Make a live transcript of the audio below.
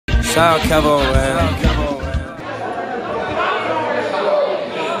Shout out Kevo, man.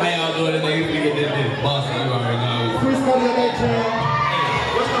 Man, I'll do it and then you get this boss, you already know. First call your that jam.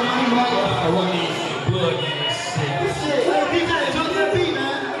 What's the money, Mike? I want these blood games. This shit, play a beat, man. Jump to the beat,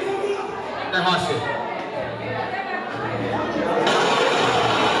 man. That's my shit.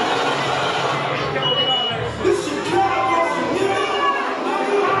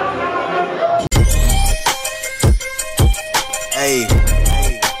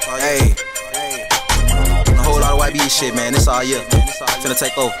 Hey, a whole lot of YB shit, man. This all year. Finna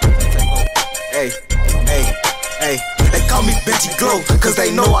take over. Hey. They call me Benji Glow, cause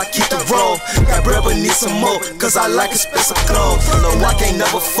they know I keep the roll. Got bread but need some more, cause I like expensive clothes. No, I can't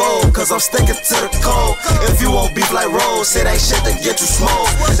never fold, cause I'm sticking to the code. If you want beef like rolls, it ain't shit to get you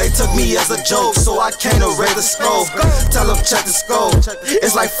smoked. They took me as a joke, so I can't erase the scope. Tell them check the scope,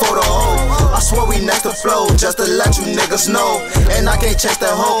 it's like photo O. I swear we next to flow, just to let you niggas know. And I can't chase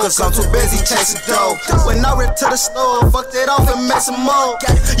that hoe, cause I'm too busy chasing dough. When I rip to the store, fucked it off and made some more.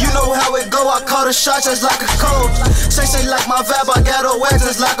 You know how it go, I call the shot just like a coach. Say like my vibe, I got a wax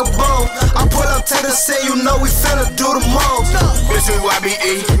just like a bow. I pull up to the scene, you know we finna do the most. Bitch, we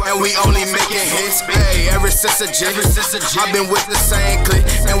YBE, and we only making hits. Hey, ever since a G, I've been with the same clique,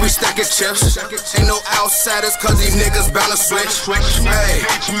 and we stacking chips. Ain't no outsiders, cause these niggas bound to switch. Hey,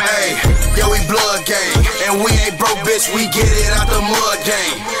 yeah, we blood gang, and we ain't broke, bitch, we get it out the mud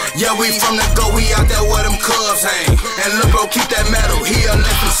gang. Yeah, we from the go, we out there where them cubs hang. And look, bro, keep that metal, he'll let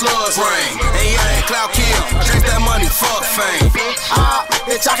them slugs ring. And yeah, that clout kill, chase that money, fuck fame.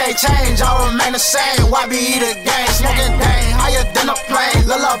 Bitch, I can't change, I remain the same. YBE the game, smoking dang, higher than a plane.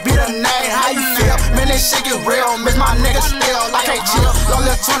 Lil' be the name, how you feel? Man, this shit get real, miss my niggas still. I can't chill, don't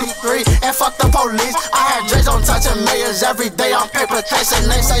live 23 and fuck the police. I had Dre's on touching mayors every day, I'm paper chasing.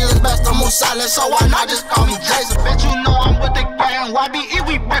 They say it's best to move silent, so why not just call me Jason? Bitch, you know I'm with the gang, YBE,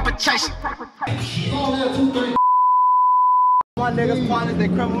 we paper chasing. My niggas partners, they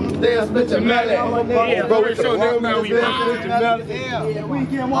criminals. They a bitch of melon. Yeah, bro, we show them how we Yeah, we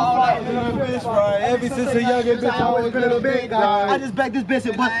get more fighting than a bitch, right? Ever since a younger bitch, I always been a big guy. I just back this bitch,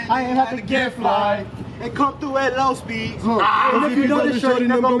 but I ain't have to get fly. They come through at low speeds. And if you know this shorty,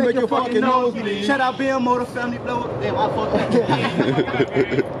 then gon' make your fucking nose bleed. Shout out BMO, the family blow. Damn, I fucked that.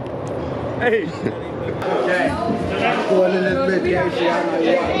 Hey. Going in this bitch, yeah, shit. I know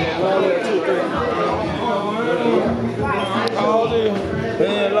you man. 2, 3.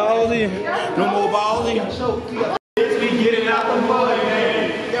 Lousy. No more ballsy. We get it out the mud,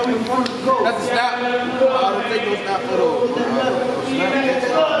 man. Yeah, we want to go. That's a snap. I don't take no snap for those.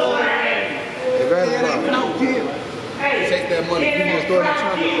 Take that money. People in the store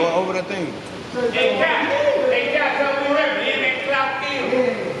trying to go over that thing. Hey, Cap, tell me where. It ain't clout kill.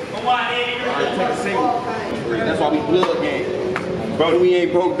 That's why we blood gang. Bro, we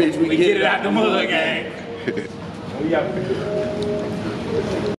ain't broke, bitch. We get it out the mud gang. You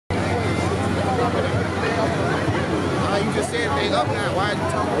just said they up now. Why are you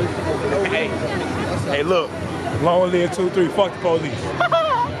talking? Hey, look. Long live 2, 3. Fuck the police.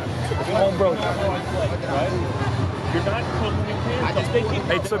 Come on, bro.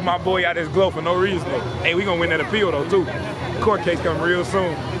 They took my boy out his glow for no reason. Hey, we gonna win that appeal though too. Court case coming real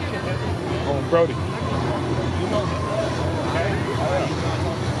soon. On Brody.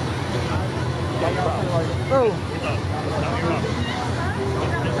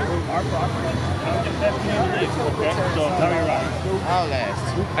 I'll last.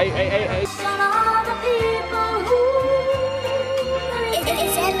 Hey.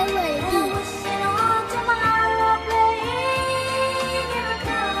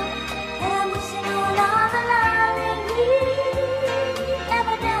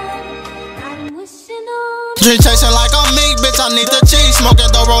 Dream chasing like I'm meek, bitch, I need the cheese. Smoking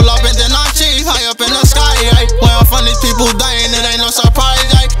the roll up and then I cheese. High up in the sky, ay. Where I'm from, these people dying, it ain't no surprise,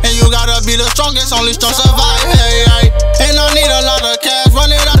 ay. And you gotta be the strongest, only strong survive, hey, ay. And I need a lot of cash,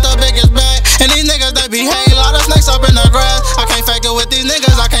 running out the biggest bag. And these niggas, they behave, a lot of snakes up in the grass. I can't fake it with these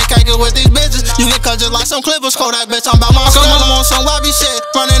niggas, I can't cake it with these bitches. You get cut just like some clippers, call that bitch, I'm about my skill. I'm on some YB shit,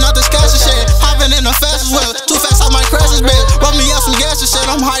 running out this cash and shit. Hopping in the fastest whip, too fast, I might crash this bitch. Run me out some gas and shit,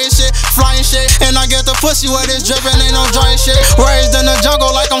 I'm high as shit, flying shit. And I get the pussy where it's dripping, ain't no dry shit. Raised in the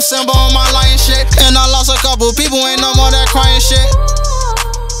jungle like I'm Simba on my lion shit. And I lost a couple people, ain't no more that crying shit.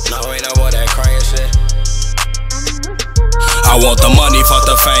 No, ain't no more that crying shit. I want the money, fuck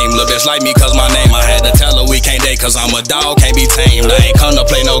the fame. Little bitch like me cause my name. I had to tell her we can't date cause I'm a dog, can't be tamed. I ain't come to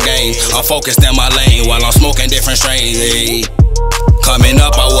play no game. I'm focused in my lane while I'm smoking different strains. Ay. Coming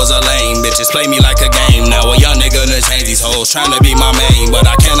up, I was a lame. Bitches play me like a game. Now a young nigga done change these hoes, trying to be my main. But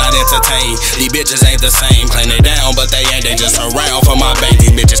I cannot entertain. These bitches ain't the same. Claim they down, but they ain't. They just around for my bank.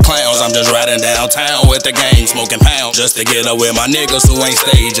 These bitches clown. cause I'm just riding downtown with the gang, smoking pounds. Just to get up with my niggas who ain't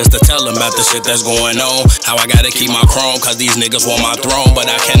stayed, just to tell them about the shit that's going on. How I gotta keep my chrome, cause these niggas want my throne. But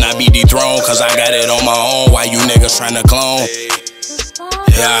I cannot be dethroned, cause I got it on my own. Why you niggas tryna clone?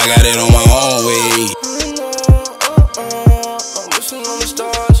 Yeah, I got it on my own way.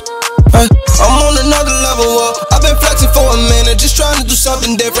 I'm on another level up. I've been flexing for a minute, just trying to do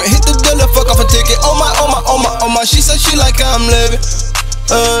something different. Hit the dealer, fuck off a ticket. Oh my. She said she like how I'm living.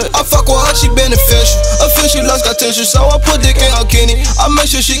 I fuck with her, she beneficial. Official lost got tension, so I put dick in her kidney. I make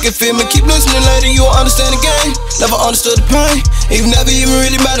sure she can feel me. Keep listening, lady, you won't understand the game. Never understood the pain. Even never even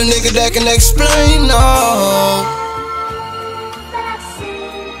really met a nigga that can explain. No.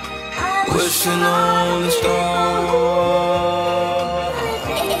 Wishing on the stars.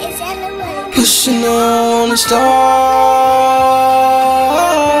 Wishing on the stars.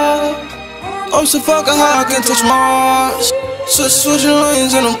 I'm so fucking high, I can't touch Mars. Switching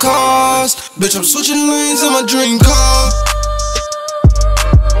lanes in them cars. Bitch, I'm switching lanes in my dream car.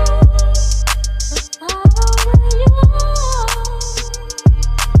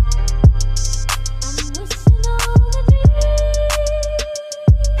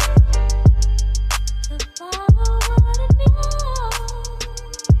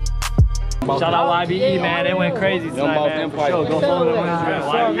 Shout out YBE, man. They went crazy tonight, man. For sure. Go follow them on Instagram.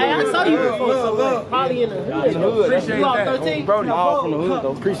 Hey, I saw you before, so probably in the hood. Appreciate that. 13? Brody, all from the hood,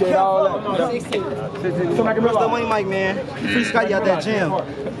 though. Appreciate all that. 16. Where's the money mic, man? Free Scotty out that gym.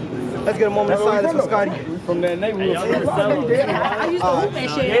 Let's get a moment of silence for Scotty. From that neighborhood. I used to hoop that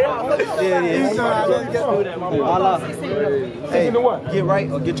shit. Allah. Hey, get right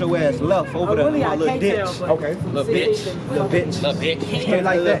or get your ass left over there. Little ditch. Okay. Little bitch. Little bitch. Straight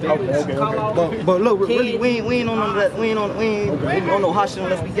like that. Okay. But look, really, we ain't on none of that. We ain't on no hot shit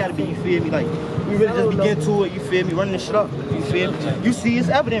unless we gotta be. You feel me? Like we really just begin to it. You feel me? Running this shit up. You feel me? You see, it's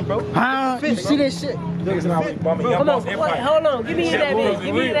evident, bro. Huh? You see this shit? Hold on. Give me that bitch.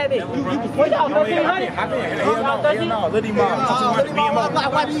 Give me that bitch. What y'all 1300? No, let him out.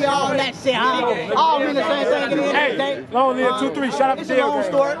 Why do all that shit, huh? All mean the same thing. Hey, long live 2-3. Shout out to Dale.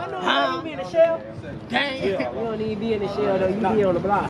 Huh? You be in the shell? Dang. You don't need to be in the shell, though. You be on the block.